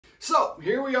So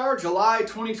here we are, July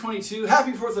 2022.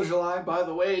 Happy 4th of July, by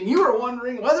the way. And you are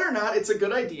wondering whether or not it's a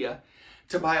good idea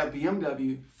to buy a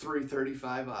BMW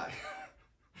 335i.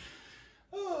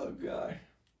 Oh, God.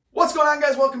 What's going on,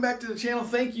 guys? Welcome back to the channel.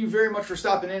 Thank you very much for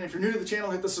stopping in. If you're new to the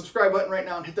channel, hit the subscribe button right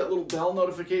now and hit that little bell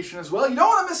notification as well. You don't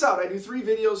want to miss out. I do 3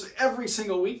 videos every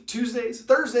single week, Tuesdays,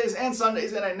 Thursdays, and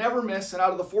Sundays, and I never miss. And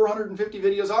out of the 450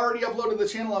 videos already uploaded to the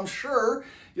channel, I'm sure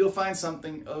you'll find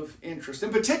something of interest. In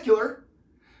particular,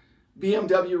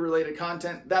 BMW related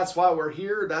content. That's why we're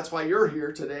here. That's why you're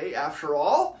here today, after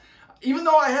all. Even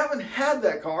though I haven't had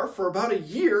that car for about a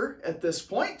year at this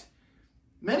point,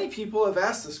 many people have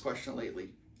asked this question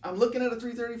lately. I'm looking at a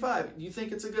 335. Do you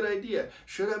think it's a good idea?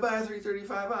 Should I buy a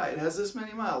 335i? It has this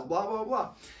many miles, blah, blah,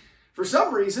 blah. For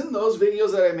some reason, those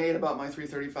videos that I made about my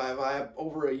 335i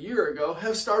over a year ago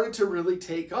have started to really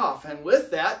take off. And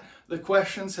with that, the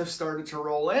questions have started to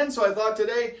roll in. So I thought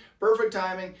today, perfect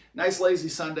timing, nice lazy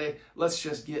Sunday. Let's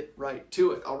just get right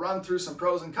to it. I'll run through some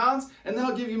pros and cons, and then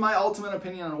I'll give you my ultimate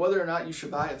opinion on whether or not you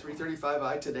should buy a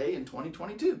 335i today in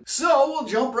 2022. So we'll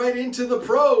jump right into the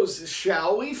pros,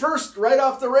 shall we? First, right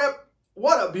off the rip,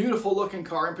 what a beautiful looking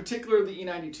car, in particular the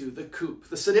E92, the coupe.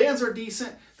 The sedans are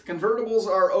decent. The convertibles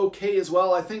are okay as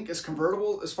well. I think as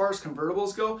far as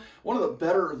convertibles go, one of the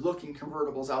better looking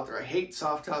convertibles out there. I hate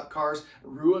soft top cars. It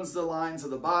ruins the lines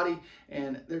of the body,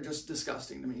 and they're just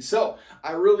disgusting to me. So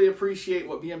I really appreciate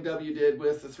what BMW did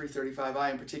with the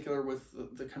 335i, in particular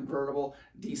with the convertible.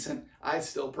 Decent. I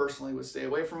still personally would stay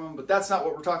away from them, but that's not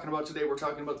what we're talking about today. We're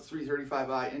talking about the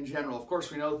 335i in general. Of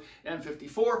course, we know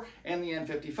N54 and the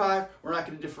N55. We're not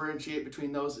going to differentiate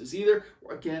between those as either.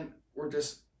 Again, we're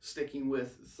just sticking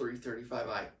with the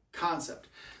 335i concept.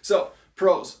 So,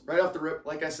 pros, right off the rip,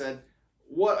 like I said,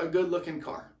 what a good looking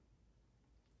car.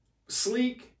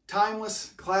 Sleek,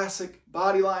 timeless, classic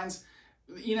body lines.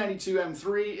 The E92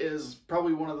 M3 is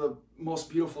probably one of the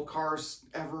most beautiful cars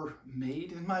ever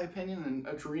made, in my opinion, and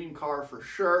a dream car for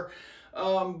sure.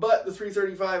 But the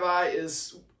 335i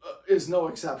is no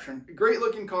exception. Great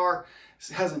looking car.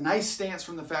 It has a nice stance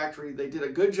from the factory. They did a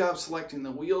good job selecting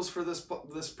the wheels for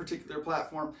this particular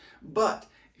platform. But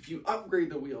if you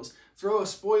upgrade the wheels, throw a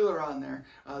spoiler on there,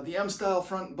 the M-style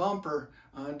front bumper,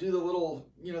 do the little,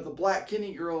 the black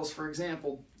Kinney girls, for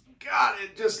example. God,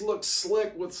 it just looks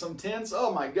slick with some tints.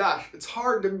 Oh my gosh, it's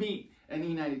hard to beat an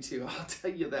E92. I'll tell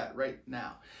you that right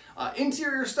now.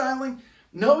 Interior styling,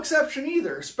 no exception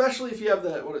either, especially if you have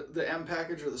the M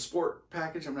package or the Sport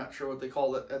package. I'm not sure what they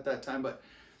called it at that time, but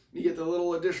you get the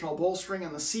little additional bolstering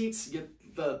on the seats. You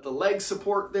get the leg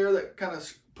support there that kind of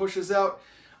pushes out.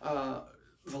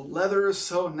 The leather is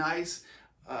so nice.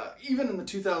 Even in the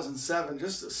 2007,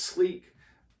 just a sleek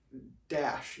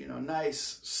dash,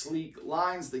 nice, sleek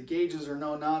lines. The gauges are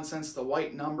no nonsense. The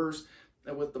white numbers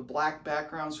with the black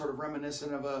background, sort of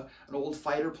reminiscent of an old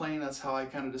fighter plane. That's how I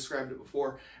kind of described it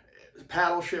before.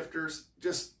 Paddle shifters,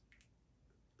 just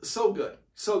so good,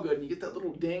 so good. And you get that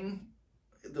little ding,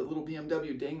 the little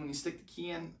BMW ding when you stick the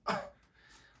key in.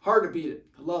 Hard to beat it.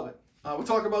 I love it. We'll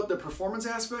talk about the performance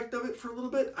aspect of it for a little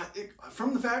bit.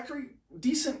 From the factory,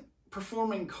 decent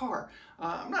performing car.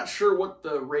 I'm not sure what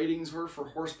the ratings were for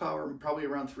horsepower, probably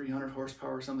around 300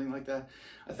 horsepower or something like that.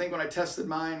 I think when I tested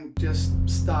mine, just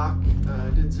stock,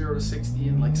 did 0 to 60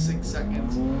 in like 6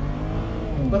 seconds.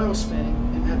 But I was spinning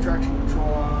and had traction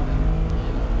control on,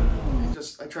 and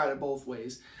I tried it both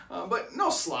ways. But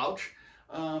no slouch.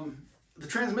 The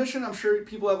transmission, I'm sure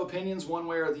people have opinions one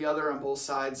way or the other on both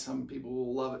sides. Some people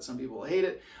will love it, some people will hate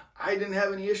it. I didn't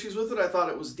have any issues with it. I thought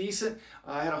it was decent.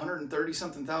 I had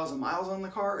 130-something thousand miles on the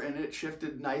car, and it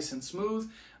shifted nice and smooth,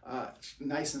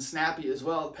 nice and snappy as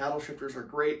well. The paddle shifters are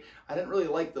great. I didn't really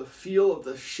like the feel of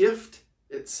the shift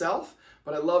itself,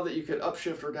 but I love that you could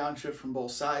upshift or downshift from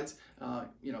both sides,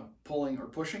 pulling or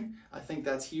pushing. I think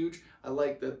that's huge. I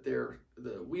like that they're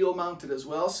the wheel mounted as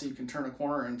well, so you can turn a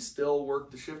corner and still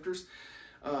work the shifters.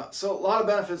 So a lot of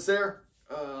benefits there.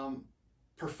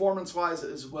 Performance-wise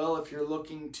as well, if you're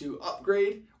looking to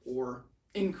upgrade or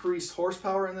increase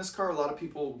horsepower in this car, a lot of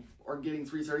people are getting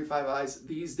 335i's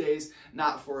these days,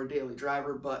 not for a daily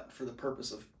driver, but for the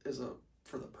purposes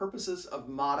of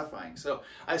modifying. So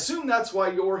I assume that's why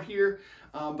you're here.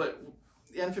 But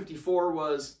the N54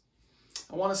 was,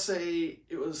 I want to say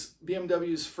it was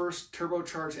BMW's first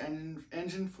turbocharged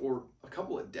engine for a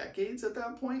couple of decades at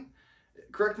that point.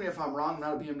 Correct me if I'm wrong, I'm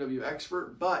not a BMW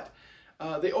expert, but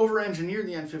they over-engineered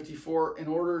the N54 in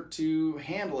order to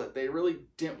handle it. They really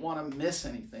didn't want to miss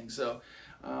anything. So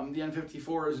the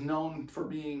N54 is known for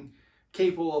being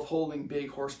capable of holding big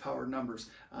horsepower numbers,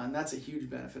 and that's a huge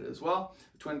benefit as well.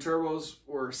 The twin turbos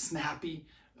were snappy,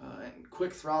 and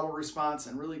quick throttle response,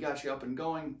 and really got you up and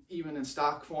going, even in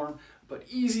stock form, but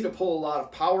easy to pull a lot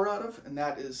of power out of, and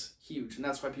that is huge, and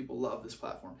that's why people love this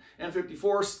platform.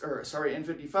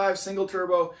 N55 single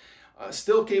turbo,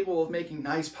 still capable of making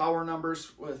nice power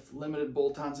numbers with limited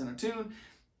bolt-ons and a tune,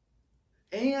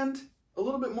 and a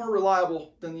little bit more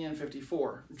reliable than the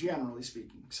N54, generally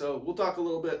speaking. So we'll talk a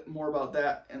little bit more about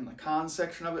that in the cons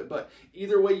section of it, but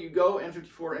either way you go,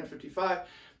 N54, N55,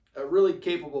 a really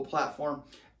capable platform.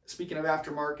 Speaking of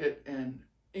aftermarket and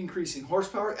increasing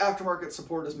horsepower, aftermarket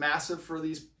support is massive for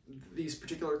these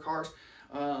particular cars.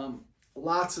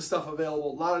 Lots of stuff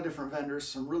available, a lot of different vendors,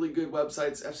 some really good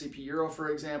websites. FCP Euro, for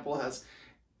example, has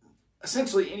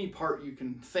essentially any part you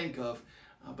can think of,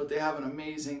 but they have an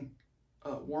amazing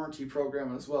warranty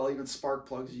program as well. Even spark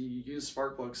plugs, you use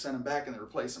spark plugs, send them back and they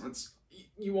replace them.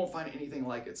 You won't find anything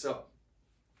like it. So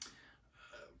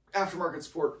aftermarket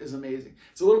support is amazing.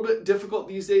 It's a little bit difficult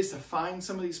these days to find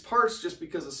some of these parts just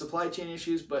because of supply chain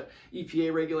issues, but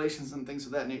EPA regulations and things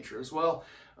of that nature as well.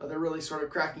 They're really sort of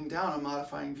cracking down on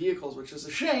modifying vehicles, which is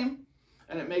a shame,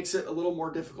 and it makes it a little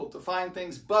more difficult to find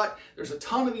things. But there's a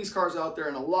ton of these cars out there,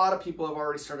 and a lot of people have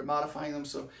already started modifying them.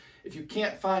 So if you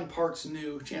can't find parts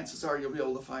new, chances are you'll be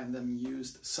able to find them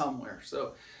used somewhere.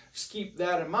 So just keep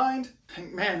that in mind.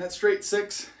 And man, that straight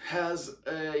six has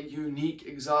a unique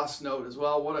exhaust note as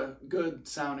well. What a good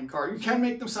sounding car. You can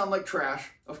make them sound like trash,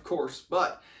 of course,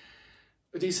 but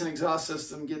a decent exhaust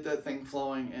system, get that thing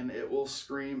flowing, and it will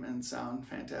scream and sound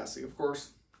fantastic. Of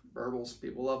course, burbles.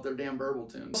 People love their damn burble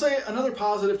tunes. I'll say another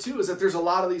positive too is that there's a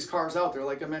lot of these cars out there.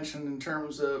 Like I mentioned in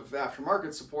terms of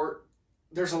aftermarket support,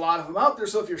 there's a lot of them out there.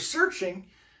 So if you're searching,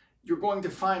 you're going to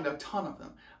find a ton of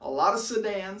them. A lot of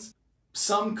sedans,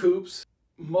 some coupes,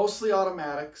 mostly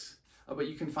automatics, but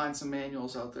you can find some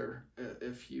manuals out there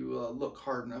if you look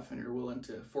hard enough and you're willing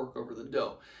to fork over the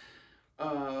dough.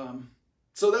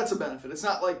 So that's a benefit. It's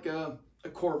not like a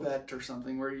Corvette or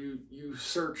something where you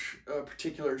search a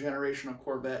particular generation of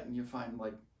Corvette and you find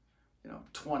like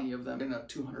 20 of them in a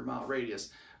 200-mile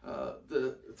radius.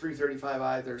 The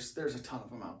 335i, there's a ton of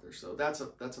them out there, so that's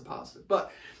a positive.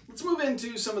 But let's move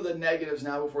into some of the negatives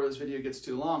now before this video gets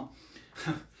too long.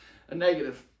 A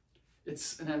negative,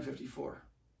 it's an N54.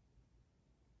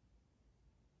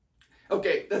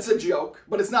 Okay, that's a joke,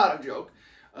 but it's not a joke.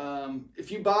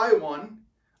 If you buy one,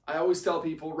 I always tell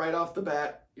people right off the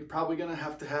bat, you're probably going to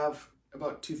have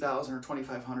about $2,000 or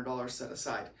 $2,500 set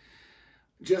aside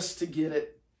just to get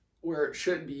it where it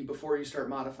should be before you start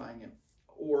modifying it.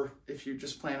 Or if you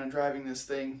just plan on driving this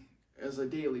thing as a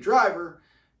daily driver,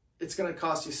 it's going to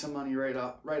cost you some money right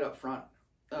up front.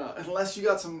 Unless you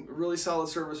got some really solid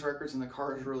service records and the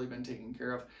car has really been taken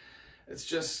care of. It's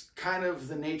just kind of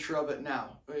the nature of it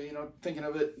now. Thinking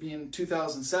of it being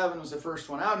 2007 was the first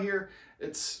one out here.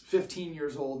 It's 15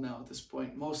 years old now at this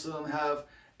point. Most of them have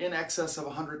in excess of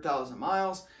 100,000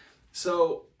 miles.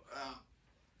 So,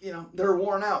 they're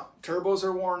worn out. Turbos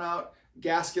are worn out.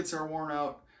 Gaskets are worn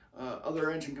out.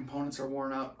 Other engine components are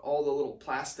worn out. All the little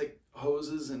plastic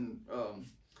hoses and,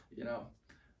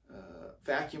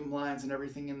 vacuum lines and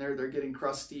everything in there, they're getting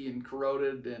crusty and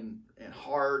corroded and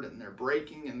hard, and they're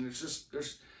breaking, and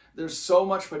there's so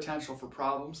much potential for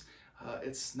problems.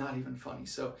 It's not even funny.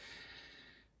 So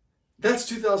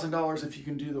that's $2,000 if you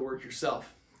can do the work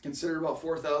yourself. Consider about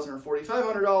 $4,000 or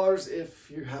 $4,500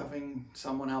 if you're having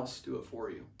someone else do it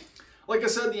for you. Like I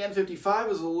said, the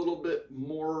N55 is a little bit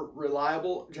more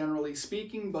reliable, generally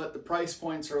speaking, but the price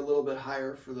points are a little bit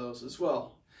higher for those as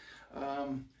well.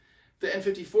 The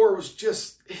N54 was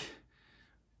just,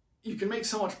 you can make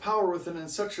so much power with it, and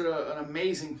it's such an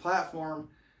amazing platform.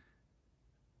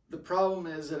 The problem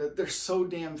is that they're so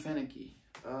damn finicky.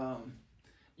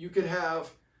 You could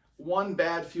have one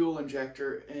bad fuel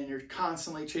injector and you're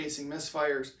constantly chasing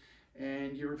misfires,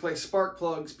 and you replace spark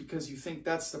plugs because you think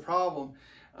that's the problem.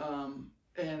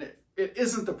 And it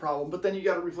isn't the problem, but then you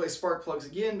got to replace spark plugs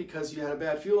again because you had a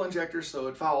bad fuel injector, so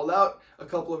it fouled out a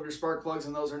couple of your spark plugs,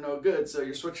 and those are no good, so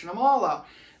you're switching them all out.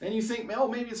 Then you think, oh,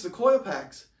 maybe it's the coil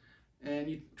packs, and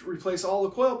you replace all the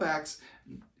coil packs.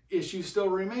 Issue still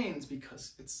remains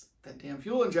because it's that damn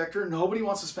fuel injector. Nobody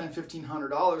wants to spend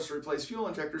 $1,500 to replace fuel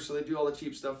injectors, so they do all the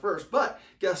cheap stuff first. But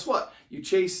guess what? You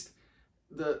chased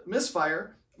the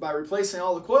misfire by replacing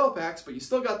all the coil packs, but you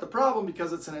still got the problem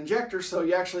because it's an injector, so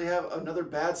you actually have another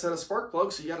bad set of spark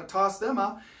plugs, so you got to toss them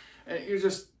out, and you're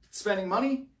just spending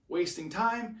money, wasting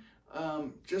time.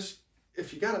 Just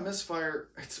if you got a misfire,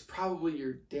 it's probably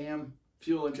your damn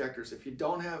fuel injectors. If you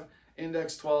don't have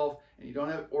index 12 and you don't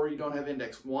have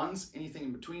index 1s, anything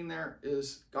in between there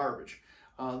is garbage.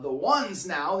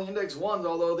 The index 1s,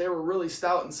 although they were really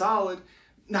stout and solid,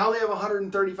 now they have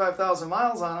 135,000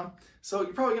 miles on them. So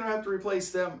you're probably going to have to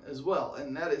replace them as well.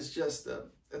 And that is just,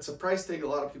 it's a price tag a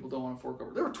lot of people don't want to fork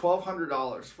over. They were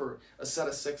 $1,200 for a set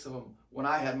of 6 of them when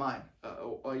I had mine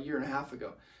a year and a half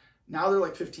ago. Now they're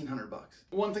like $1,500.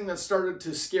 One thing that started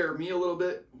to scare me a little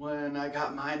bit when I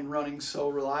got mine running so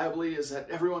reliably is that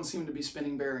everyone seemed to be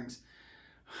spinning bearings.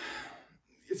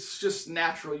 It's just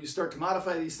natural. You start to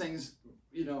modify these things,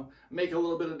 you know, make a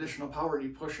little bit additional power and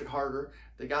you push it harder.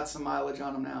 They got some mileage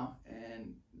on them now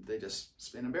and they just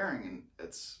spin a bearing, and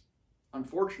it's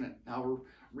unfortunate. Now we're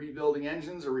rebuilding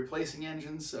engines or replacing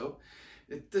engines, so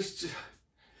this just,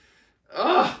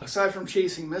 aside from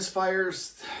chasing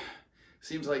misfires,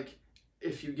 seems like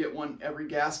if you get one, every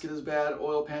gasket is bad.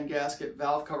 Oil pan gasket,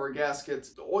 valve cover gaskets,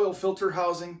 the oil filter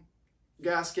housing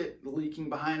gasket, the leaking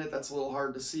behind it, that's a little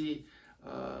hard to see.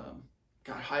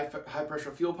 Got high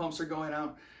pressure fuel pumps are going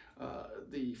out.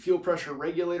 The fuel pressure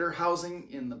regulator housing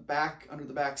in the back, under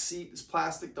the back seat, is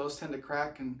plastic. Those tend to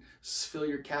crack and fill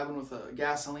your cabin with a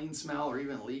gasoline smell or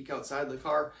even leak outside the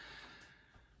car.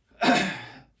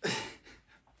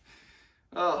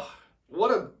 Oh,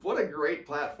 what a great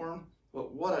platform.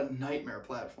 But what a nightmare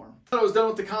platform. I thought I was done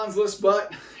with the cons list,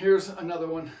 but here's another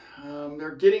one.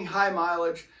 They're getting high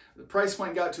mileage. The price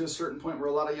point got to a certain point where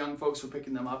a lot of young folks were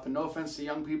picking them up. And no offense to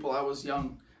young people, I was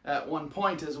young at one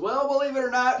point as well, believe it or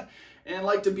not, and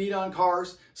like to beat on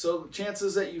cars. So the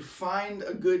chances that you find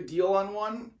a good deal on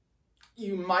one,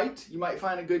 you might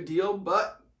find a good deal,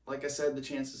 but like I said, the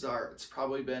chances are it's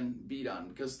probably been beat on,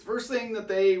 because the first thing that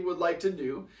they would like to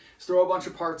do is throw a bunch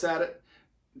of parts at it,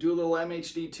 do a little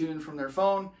MHD tune from their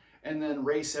phone, and then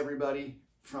race everybody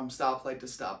from stoplight to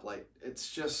stoplight.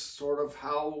 It's just sort of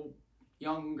how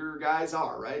younger guys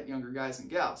are, right? Younger guys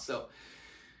and gals. So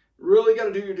really got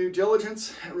to do your due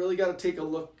diligence. Really got to take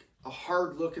a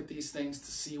hard look at these things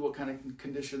to see what kind of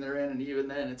condition they're in, and even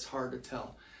then it's hard to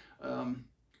tell.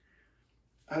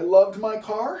 I loved my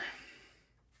car.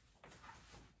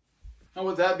 And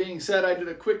with that being said, I did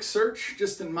a quick search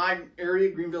just in my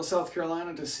area, Greenville, South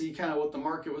Carolina, to see kind of what the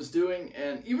market was doing.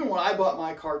 And even when I bought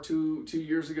my car two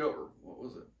years ago, or what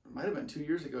was it? It might have been 2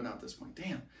 years ago now at this point.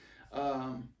 Damn.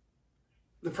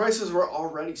 The prices were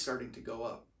already starting to go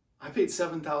up. I paid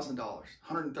 $7,000,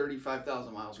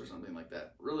 135,000 miles or something like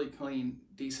that. Really clean,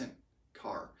 decent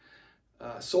car.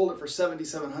 Sold it for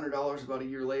 $7,700 about a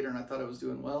year later, and I thought I was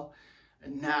doing well.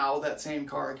 And now that same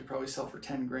car I could probably sell for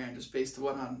 10 grand just based on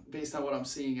what I'm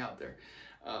seeing out there.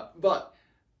 But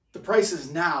the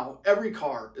prices now, every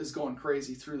car is going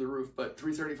crazy through the roof, but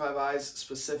 335i's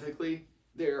specifically,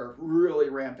 they're really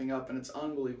ramping up and it's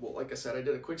unbelievable. Like I said, I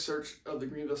did a quick search of the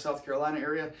Greenville, South Carolina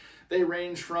area. They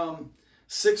range from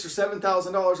 $6,000 or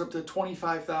 $7,000 up to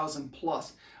 $25,000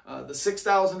 plus. The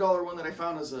 $6,000 one that I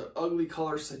found is an ugly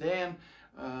color sedan,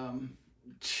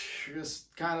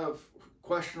 just kind of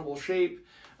questionable shape,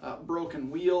 broken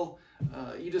wheel.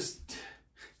 You'd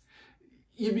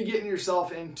be getting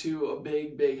yourself into a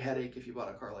big headache if you bought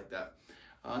a car like that.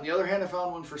 On the other hand, I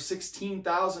found one for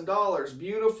 $16,000.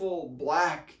 Beautiful,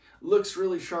 black, looks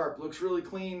really sharp, looks really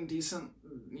clean, decent,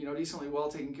 decently well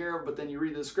taken care of. But then you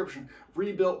read the description,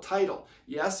 rebuilt title.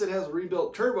 Yes, it has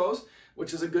rebuilt turbos,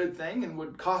 which is a good thing and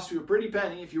would cost you a pretty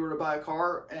penny if you were to buy a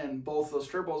car and both those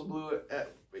turbos blew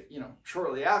at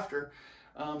shortly after.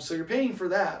 So you're paying for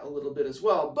that a little bit as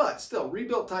well, but still,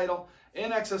 rebuilt title,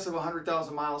 in excess of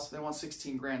 100,000 miles. They want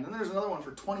 16 grand. Then there's another one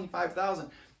for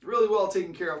 25,000. Really well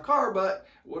taken care of car, but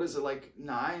what is it, like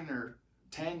 9 or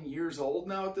 10 years old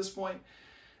now at this point?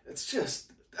 It's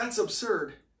just, that's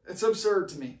absurd. It's absurd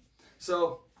to me.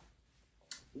 So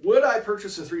would I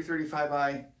purchase a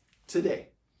 335i today?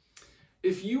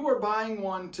 If you were buying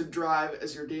one to drive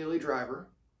as your daily driver,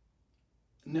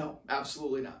 no,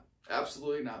 absolutely not.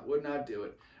 Absolutely not. Would not do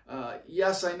it.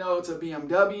 Yes, I know it's a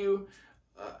BMW.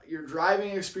 Your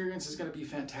driving experience is going to be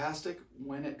fantastic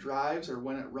when it drives or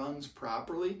when it runs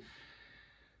properly.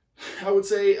 I would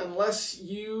say unless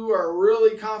you are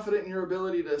really confident in your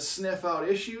ability to sniff out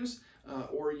issues,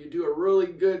 or you do a really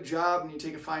good job and you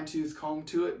take a fine-tooth comb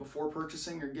to it before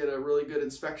purchasing or get a really good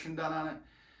inspection done on it,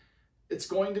 it's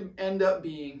going to end up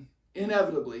being,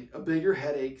 inevitably, a bigger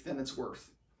headache than it's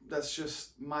worth. That's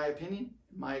just my opinion,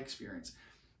 my experience.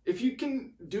 If you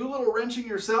can do a little wrenching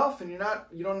yourself and you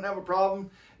don't have a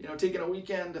problem, taking a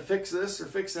weekend to fix this or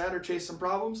fix that or chase some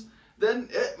problems, then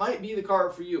it might be the car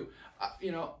for you.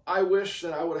 I wish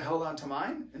that I would have held on to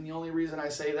mine, and the only reason I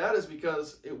say that is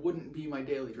because it wouldn't be my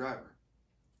daily driver.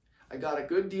 I got a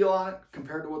good deal on it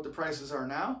compared to what the prices are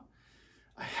now.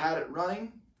 I had it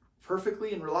running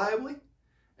perfectly and reliably,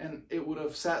 and it would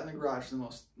have sat in the garage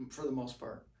for the most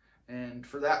part. And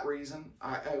for that reason,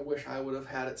 I wish I would have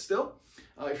had it still.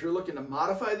 If you're looking to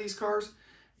modify these cars,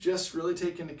 just really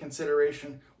take into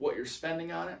consideration what you're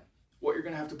spending on it, what you're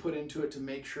going to have to put into it to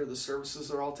make sure the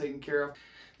services are all taken care of.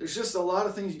 There's just a lot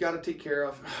of things you got to take care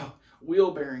of.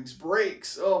 Wheel bearings,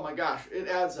 brakes, oh my gosh, it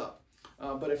adds up.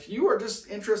 But if you are just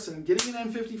interested in getting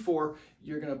an N54,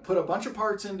 you're going to put a bunch of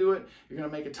parts into it, you're going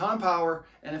to make a ton of power,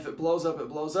 and if it blows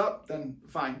up, then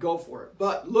fine, go for it.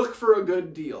 But look for a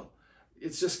good deal.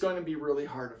 It's just going to be really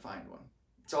hard to find one.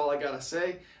 That's all I got to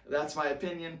say. That's my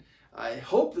opinion. I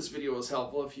hope this video was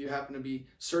helpful if you happen to be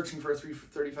searching for a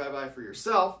 335i for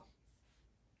yourself.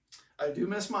 I do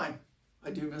miss mine.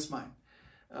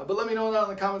 But let me know down in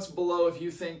the comments below if you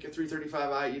think a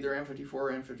 335i, either N54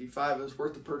 or N55, is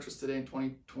worth the purchase today in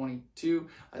 2022.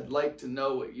 I'd like to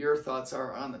know what your thoughts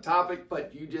are on the topic,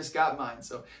 but you just got mine.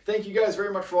 So thank you guys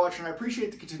very much for watching. I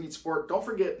appreciate the continued support. Don't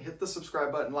forget, hit the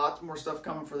subscribe button. Lots more stuff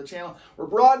coming for the channel. We're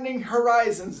broadening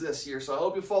horizons this year, so I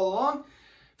hope you follow along.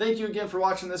 Thank you again for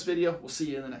watching this video. We'll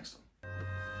see you in the next one.